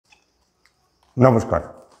নমস্কার,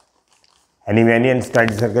 অ্যানিম্যানিয়ান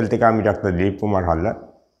study circle থেকে আমি ডাক্তার দিলীপ কুমার হালদার।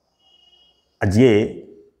 আজকে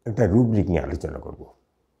একটা রুব্রিক নিয়ে আলোচনা করব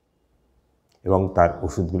এবং তার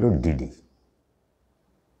ওষুধগুলো ডিডি।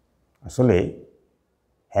 আসলে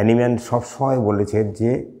হ্যানিম্যান সবসময় বলেছেন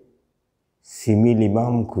যে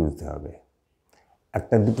সিমিলিমাম খুঁজতে হবে।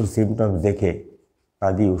 একটা দুটো সিমটমস দেখে তা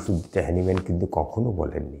দিয়ে ওষুধ দিতে হ্যানিম্যান কিন্তু কখনো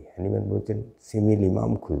বলেননি। হ্যানিম্যান বলছেন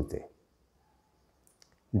সিমিলিমাম খুঁজতে।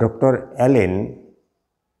 ডক্টর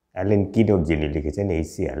অ্যালেন কির যিনি লিখেছেন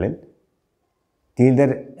এইচসি অ্যালেন, তিনি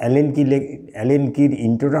তার অ্যালেন কির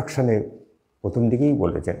ইন্ট্রোডাকশনে প্রথম দিকেই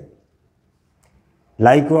বলেছেন,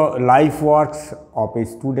 life works of a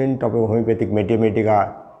student of A homeopathic Mathematica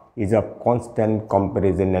is of constant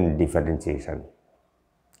comparison and differentiation.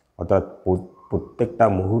 অর্থাৎ প্রত্যেকটা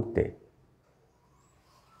মুহূর্তে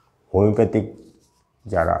হোমিওপ্যাথিক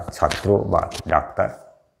যারা ছাত্র বা ডাক্তার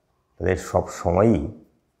তাদের সব সময়ই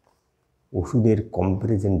ওষুধের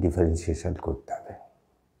কম্প্যারিজন ডিফারেন্সিয়েশন করতে হবে।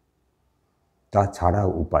 তাছাড়া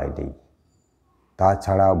উপায় নেই,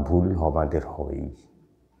 তাছাড়া ভুল আমাদের হবেই।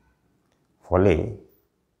 ফলে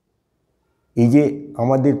এই যে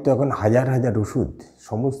আমাদের তো এখন হাজার হাজার ওষুধ,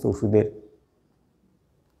 সমস্ত ওষুধের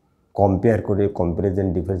কম্পেয়ার করে কম্প্যারিজন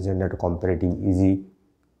ডিফারেন্সিয়েশন, একটা কম্পারেটিভ ইজি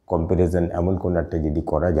কম্প্যারিজন এমন কোনো একটা যদি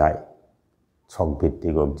করা যায়,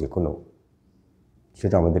 ছকভিত্তিক হোক যে কোনো,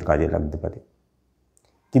 সেটা আমাদের কাজে লাগতে পারে।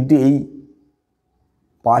 কিন্তু এই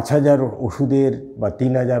 5,000 ওষুধের বা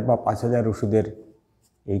 3,000 বা 5,000 ওষুধের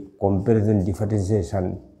এই কম্প্যারিজন ডিফারেন্সিয়েশন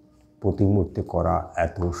প্রতি মুহূর্তে করা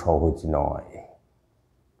এত সহজ নয়।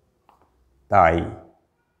 তাই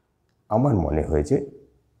আমার মনে হয়েছে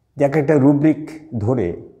যে একটা রুব্রিক ধরে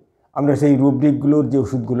আমরা সেই রুব্রিকগুলোর যে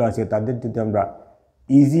ওষুধগুলো আছে তাদের যদি আমরা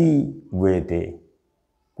ইজি ওয়েতে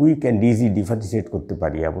কুইক অ্যান্ড ইজি ডিফারেন্সিয়েট করতে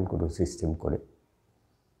পারি এমন কোনো সিস্টেম করে,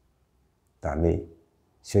 তাহলে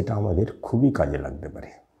সেটা আমাদের খুবই কাজে লাগতে পারে।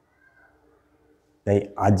 তাই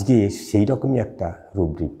আজকে সেই রকমই একটা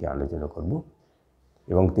রুব্রিক নিয়ে আলোচনা করব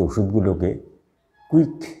এবং সেই ওষুধগুলোকে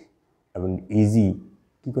কুইক এবং ইজি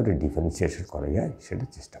কী করে ডিফারেন্সিয়েশন করা যায় সেটা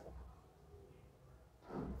চেষ্টা করব।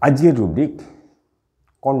 আজকের rubric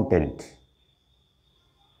content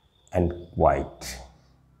and quite.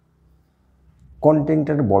 Content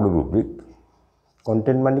একটা বড় রুব্রিক।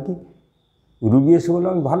 কন্টেন্ট মানে কি? রুগী এসে বললো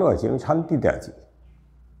আমি ভালো আছি, আমি শান্তিতে আছি,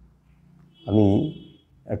 আমি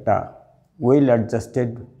একটা ওয়েল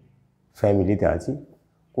অ্যাডজাস্টেড ফ্যামিলিতে আছি,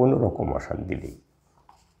 কোনো রকম অশান্তি নেই।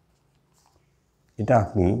 এটা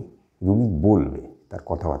আপনি রুগী বলবে তার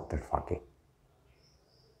কথাবার্তার ফাঁকে।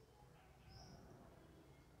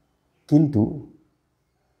 কিন্তু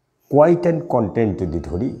কোয়াইট অ্যান্ড কন্টেন্ট যদি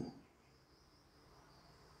ধরি,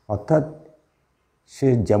 অর্থাৎ সে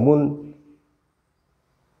যেমন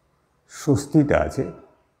স্বস্তিতে আছে,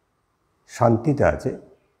 শান্তিতে আছে,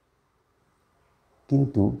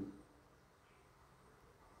 কিন্তু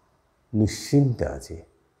নিশ্চিন্তে আছে,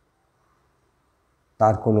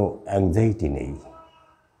 তার কোনো অ্যাংজাইটি নেই,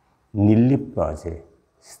 নির্লিপ্ত আছে,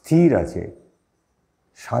 স্থির আছে,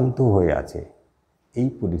 শান্ত হয়ে আছে। এই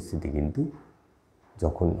পরিস্থিতি কিন্তু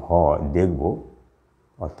যখন দেখব,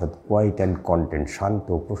 অর্থাৎ কোয়াইট অ্যান্ড কন্টেন্ট, শান্ত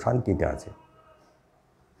প্রশান্তিতে আছে,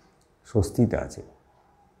 স্বস্তিতে আছে,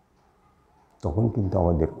 তখন কিন্তু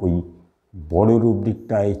আমাদের ওই বড়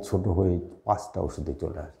রুব্রিকটাই ছোট হয়ে 5টা ওষুধে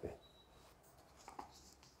চলে আসবে।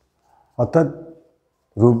 অর্থাৎ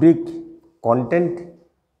রুব্রিক কন্টেন্ট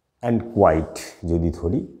অ্যান্ড কোয়াইট যদি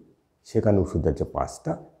ধরি, সেখানে ওষুধ আছে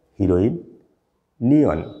 5টা: হিরোইন,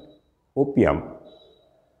 নিয়ন, ওপিয়াম,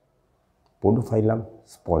 পোডোফাইলাম,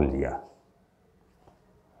 স্পঞ্জিয়া।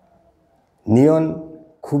 নিয়ন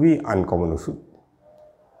খুবই আনকমন ওষুধ,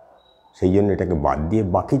 সেই জন্য এটাকে বাদ দিয়ে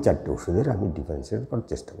বাকি 4টে ওষুধের আমি ডিফারেন্সিয়েট করার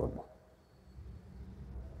চেষ্টা করব।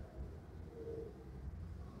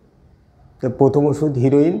 তো প্রথম ওষুধ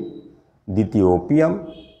হিরোইন, দ্বিতীয় ওপিয়াম,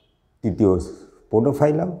 তৃতীয়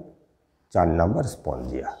পোডোফাইলাম, 4 নম্বর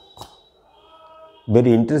স্পঞ্জিয়া।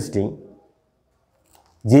 ভেরি ইন্টারেস্টিং,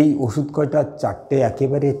 যেই ওষুধ কয়টা 4টে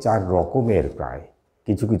একেবারে 4 রকমের, প্রায়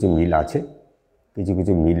কিছু কিছু মিল আছে, কিছু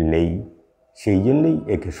কিছু মিল নেই, সেই জন্যই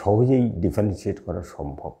একে সহজেই ডিফারেন্সিয়েট করা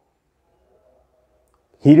সম্ভব।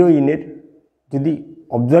 হিরোইনের যদি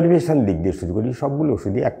অবজারভেশন দিক দিয়ে শুরু করি, সবগুলো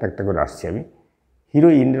ওষুধই একটা একটা করে আসছি আমি।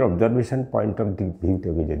 হিরোইনের অবজারভেশন পয়েন্ট অফ ভিউ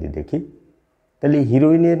থেকে যদি দেখি, তাহলে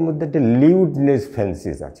হিরোইনের মধ্যে একটা লিউডনেস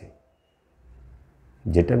ফ্যান্সিস আছে,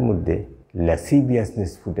 যেটার মধ্যে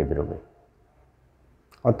ল্যাসিভিয়াসনেস ফুটে বেরোবে।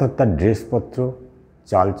 অর্থাৎ তার ড্রেসপত্র,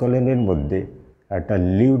 চালচলনের মধ্যে একটা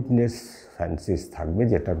লিউডনেস ফ্যান্সিস থাকবে,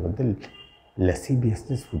 যেটার মধ্যে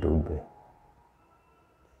ল্যাসিভিয়াসনেস ফুটে উঠবে।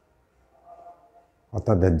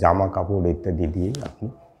 অর্থাৎ জামা কাপড় ইত্যাদি দিয়ে আপনি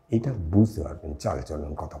এইটা বুঝতে পারবেন,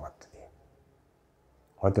 চালচলন, কথাবার্তা দিয়ে।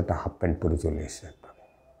 হয়তো একটা হাফ প্যান্ট পরে চলে এসছে একটা,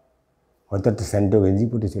 হয়তো একটা স্যান্ডো গেঞ্জি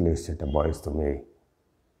পরে চলে এসছে একটা বয়স্ক মেয়ে।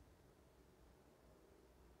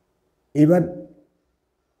 এবার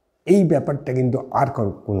এই ব্যাপারটা কিন্তু আর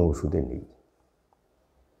কোনো ওষুধে নেই।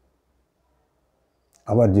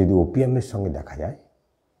 আবার যদি ওপিয়ামের সঙ্গে দেখা যায়,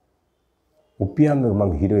 ওপিয়াম এবং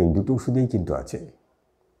হিরোইন দুটো ওষুধেই কিন্তু আছে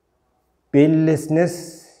পেনলেসনেস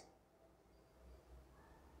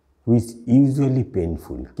হুইচ ইউজুয়ালি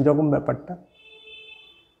পেনফুল। কীরকম ব্যাপারটা?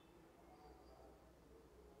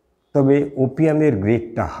 তবে ওপিয়ামের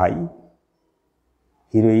গ্রেডটা হাই,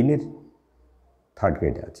 হিরোইনের থার্ড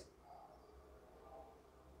গ্রেডে আছে।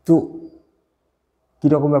 তো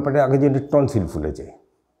কীরকম ব্যাপারটা? আগে যদি টনসিল ফুলেছে,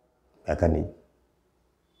 ব্যথা নেই।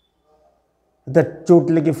 তার চোট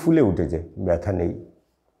লেগে ফুলে উঠেছে, ব্যথা নেই।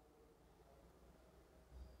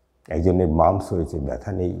 একজনের মামস হয়েছে,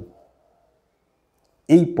 ব্যথা নেই।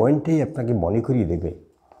 এই পয়েন্টটাই আপনাকে মনে করিয়ে দেবে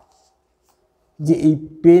যে এই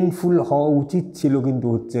পেনফুল হওয়া উচিত ছিল কিন্তু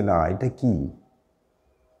হচ্ছে না। এটা কি?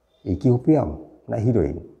 এই কি ওপিয়াম না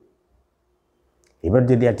হিরোইন? এবার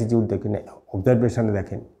যদি অ্যাটিটিউড দেখেন, অবজারভেশনে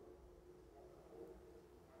দেখেন,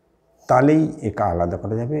 তাহলেই একা আলাদা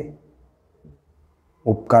করা যাবে।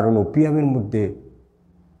 কারণ ওপিয়ামের মধ্যে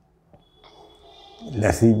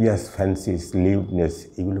ল্যাসিভিয়াস ফ্যান্সিস, লিউডনেস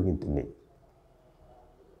এগুলো কিন্তু নেই।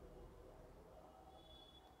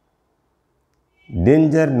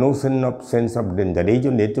 Danger, no sense of danger, এই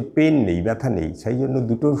জন্য এতে পেন নেই, ব্যথা নেই। সেই জন্য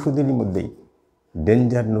দুটো ওষুধেরই মধ্যেই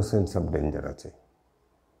danger, no sense of danger আছে।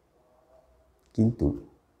 কিন্তু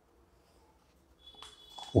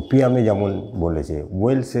ওপিয়ামে যেমন বলেছে,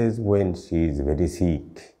 well Sage when she is very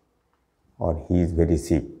sick or he is very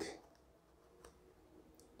sick.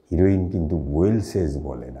 Heroine কিন্তু ওয়েল সেজ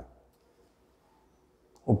বলে না,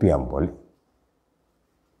 ওপিয়াম বলে।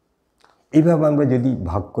 এইভাবে আমরা যদি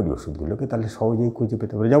ভাগ করি ওষুধগুলোকে, তাহলে সহজেই খুঁজে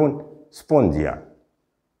পেতে পারি। যেমন Spongia,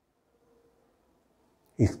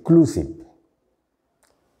 exclusive,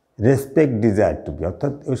 respect desire to B,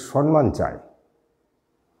 অর্থাৎ ওর সম্মান চায়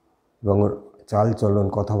এবং ওর চাল চলন,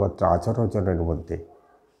 কথাবার্তা, আচার-আচরণের মধ্যে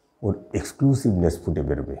ওর এক্সক্লুসিভনেস ফুটে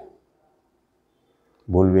বেরোবে।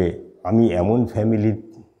 বলবে আমি এমন ফ্যামিলির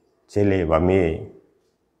ছেলে বা মেয়ে,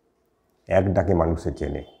 এক ডাকে মানুষে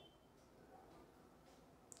চেনে,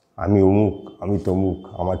 আমি অমুক, আমি তমুক,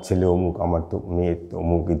 আমার ছেলে অমুক, আমার তো মেয়ে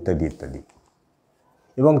তমুক, ইত্যাদি ইত্যাদি।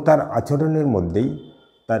 এবং তার আচরণের মধ্যেই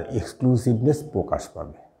তার এক্সক্লুসিভনেস প্রকাশ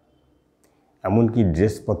পাবে। এমনকি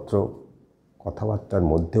ড্রেসপত্র, কথাবার্তার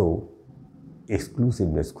মধ্যেও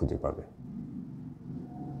এক্সক্লুসিভনেস খুঁজে পাবে।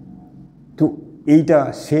 তো এইটা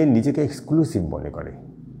সে নিজেকে এক্সক্লুসিভ মনে করে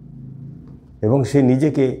এবং সে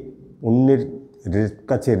নিজেকে অন্যের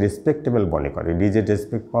কাছে রেসপেক্টেবল মনে করে, নিজের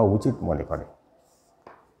রেসপেক্ট পাওয়া উচিত মনে করে।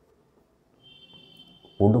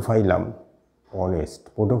 পোডোফাইলাম অনেস্ট,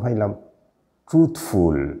 পোডোফাইলাম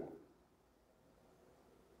ট্রুথফুল,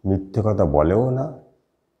 মিথ্যে কথা বলেও না,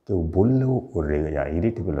 কেউ বললেও ও রেগে যায়,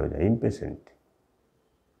 ইরিটেবল হয়ে যায়, impatient.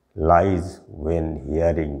 Lies when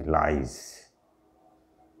hearing lies,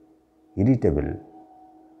 irritable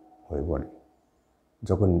হয়ে পড়ে।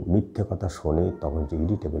 যখন মিথ্যে কথা শোনে তখন যে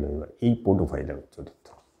ইরিটেবল হয়ে পড়ে, এই পোডোফাইলামের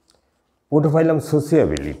চরিত্র। পোডোফাইলাম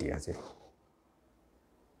সোশিয়াবিলিটি আছে।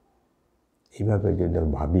 এইভাবে যদি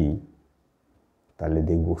ভাবি, তাহলে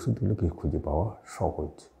দেখব ওষুধগুলোকে খুঁজে পাওয়া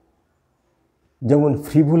সহজ। যেমন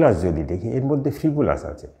ফ্রিভুলাস যদি দেখি, এর মধ্যে ফ্রিভুলাস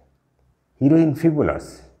আছে। হিরোইন ফ্রিভুলাস,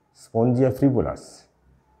 স্পঞ্জিয়া ফ্রিভুলাস,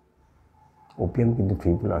 ওপিয়াম কিন্তু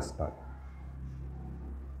ফ্রিভুলাস নয়,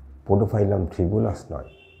 পোডোফাইলাম ফ্রিভুলাস নয়।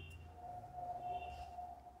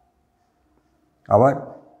 আবার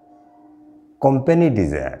কোম্পানি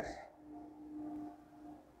ডিজায়ার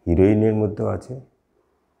হিরোইনের মধ্যেও আছে,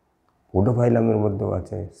 পোডোফাইলামের মধ্যেও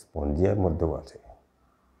আছে, স্পঞ্জিয়ার মধ্যেও আছে।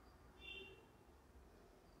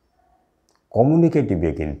 কমিউনিকেটিভে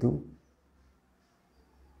কিন্তু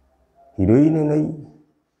হিরোইনও নেই,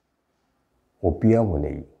 ওপিয়ামও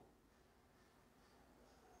নেই,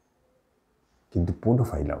 কিন্তু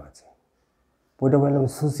পোডোফাইলাম আছে। পোডোফাইলাম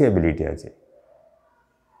সোশিয়াবিলিটি আছে।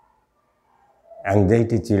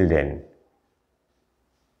 অ্যাংজাইটি চিলড্রেন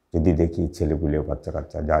যদি দেখি, ছেলেপুলে, বাচ্চা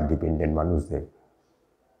কাচ্চা, যা ডিপেন্ডেন্ট মানুষদের,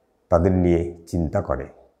 তাদের নিয়ে চিন্তা করে,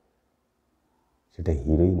 সেটা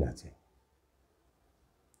হিরোইন আছে।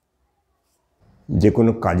 যে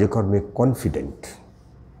কোনো কাজে কর্মে কনফিডেন্ট,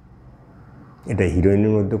 এটা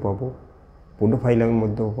হিরোইনের মধ্যে পাবো, পোডোফাইলামের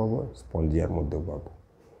মধ্যেও পাবো, স্পঞ্জিয়ার মধ্যেও পাবো।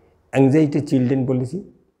 অ্যাংজাইটি চিলড্রেন বলেছি,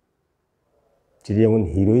 সেটা যেমন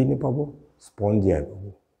হিরোইনে পাবো, স্পঞ্জিয়ায়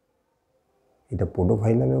পাবো। এটা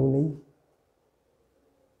পোডোফাইলামেও নেই,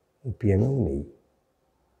 ওপিয়ামেও নেই।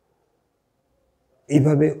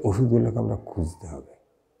 এইভাবে ওষুধগুলোকে আমরা খুঁজতে হবে।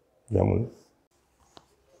 যেমন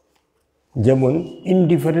যেমন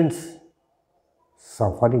ইনডিফারেন্স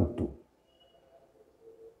সাফারিং টু,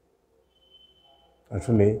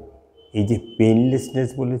 আসলে এই যে পেইনলেসনেস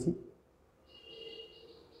বলেছি,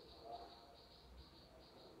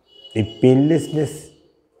 এই পেইনলেসনেস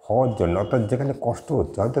হওয়ার জন্য, অর্থাৎ যেখানে কষ্ট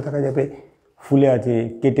হচ্ছে, হয়তো দেখা যাবে ফুলে আছে,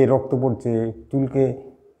 কেটে রক্ত পড়ছে, চুলকে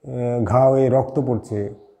ঘা হয়ে রক্ত পড়ছে,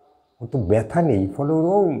 ও তো ব্যথা নেই, ফলে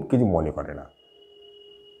ও কিছু মনে করে না।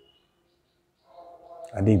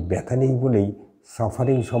 আর এই ব্যথা নেই বলেই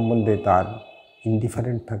সাফারিং সম্বন্ধে তার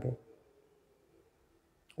ইনডিফারেন্ট থাকে।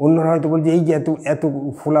 অন্যরা হয়তো বলছে এই যে এত এত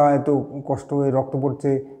ফোলা, এত কষ্ট হয়ে রক্ত পড়ছে,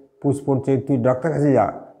 পুষ পড়ছে, তুই ডাক্তার কাছে যা,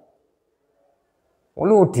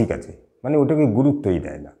 বলো ও ঠিক আছে, মানে ওটাকে গুরুত্বই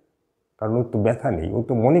দেয় না, কারণ ওর তো ব্যথা নেই, ও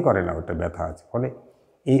তো মনে করে না ওটা ব্যথা আছে। ফলে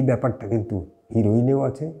এই ব্যাপারটা কিন্তু হিরোইনেও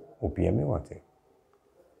আছে, ওপিয়ামেও আছে।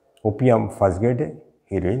 ওপিয়াম ফার্স্ট গ্রেডে,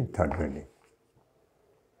 হিরোইন থার্ড গ্রেডে।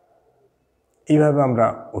 এইভাবে আমরা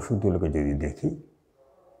ওষুধগুলোকে যদি দেখি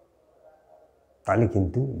তাহলে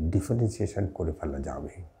কিন্তু ডিফারেন্সিয়েশন করে ফেলা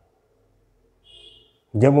যাবে।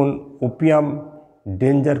 যেমন ওপিয়াম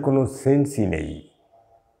ডেঞ্জার কোনো সেন্সই নেই,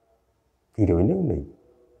 হিরোইনেও নেই,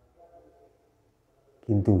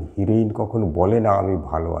 কিন্তু হিরোইন কখনো বলে না আমি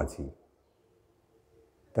ভালো আছি,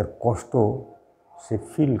 তার কষ্ট সে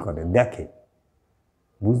ফিল করে, দেখে,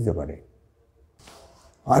 বুঝতে পারে।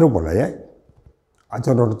 আরও বলা যায়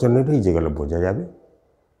আচরণেরই যেগুলো বোঝা যাবে,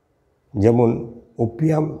 যেমন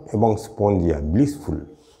ওপিয়াম এবং স্পঞ্জিয়া ব্লিসফুল।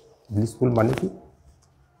 ব্লিসফুল মানে কি?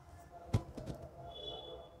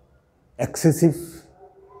 এক্সেসিভ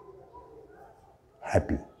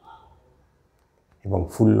হ্যাপি এবং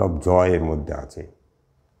ফুল অফ জয়ের মধ্যে আছে।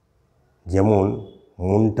 যেমন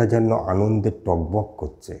মনটা যেন আনন্দে টকবক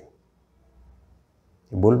করছে,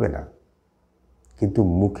 বলবে না, কিন্তু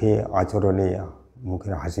মুখে, আচরণে,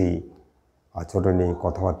 মুখের হাসি, আচরণে,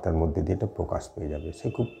 কথাবার্তার মধ্যে দিয়ে এটা প্রকাশ পেয়ে যাবে, সে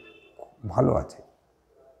খুব ভালো আছে।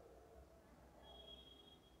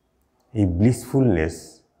 এই ব্লিসফুলনেস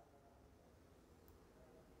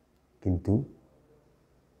কিন্তু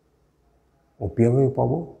ওপিয়ামেও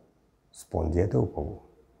পাবো, স্পঞ্জিয়াতেও পাবো।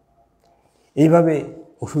 এইভাবে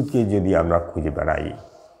ওষুধকে যদি আমরা খুঁজে বেড়াই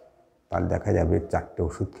তাহলে দেখা যাবে 4টে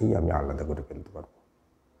ওষুধকেই আমি আলাদা করে ফেলতে পারবো।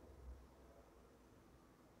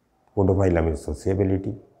 কোডোফাইলামের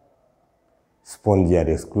সোসিয়েবিলিটি, স্পঞ্জিয়ার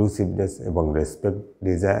এক্সক্লুসিভনেস এবং রেসপেক্ট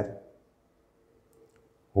ডিজায়ার,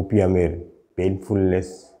 ওপিয়ামের পেইনফুলনেস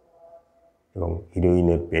এবং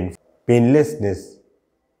হিরোইনের পেইনলেসনেস,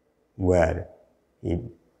 ওয়ার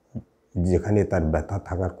যেখানে তার ব্যথা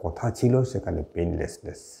থাকার কথা ছিল সেখানে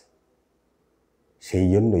পেইনলেসনেস। সেই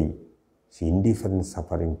জন্যই সে ইনডিফারেন্স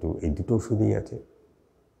সাফারিং টু, এই দুটো ওষুধই আছে।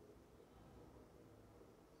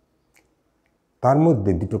 তার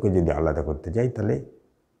মধ্যে দুটোকে যদি আলাদা করতে যাই তাহলে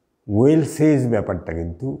ওয়েল সেজ ব্যাপারটা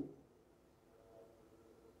কিন্তু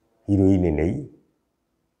হিরোইনে নেই,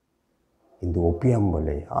 কিন্তু ওপিয়াম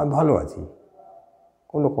বলে আমি ভালো আছি,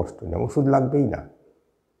 কোনো কষ্ট নেই, ওষুধ লাগবেই না,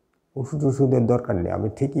 ওষুধের দরকার নেই, আমি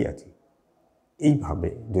ঠিকই আছি। এইভাবে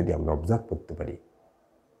যদি আমরা অবজার্ভ করতে পারি,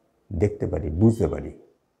 দেখতে পারি, বুঝতে পারি,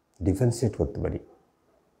 ডিফারেন্সিয়েট করতে পারি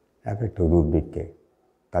এক একটা রুব্রিককে,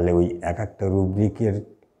 তাহলে ওই এক একটা রুব্রিকের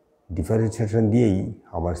ডিফারেন্সিয়েশন দিয়েই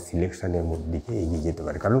আমার সিলেকশানের দিকে এগিয়ে যেতে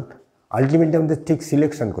পারে। কারণ আলটিমেটলি আমাদের ঠিক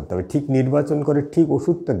সিলেকশন করতে হবে, ঠিক নির্বাচন করে ঠিক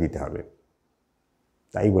ওষুধটা দিতে হবে।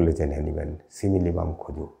 তাই বলেছেন হ্যানিম্যান, সিমিলিবাম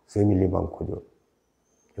খোঁজো, সিমিলিবাম খোঁজো।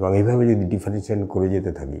 এবং এইভাবে যদি ডিফারেন্সিয়েশন করে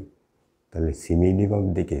যেতে থাকি তাহলে সিমিলিবাম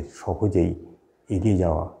দিকে সহজেই এগিয়ে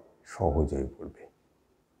যাওয়া সহজ হয়ে পড়বে।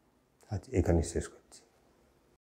 আজ এখানে শেষ করি।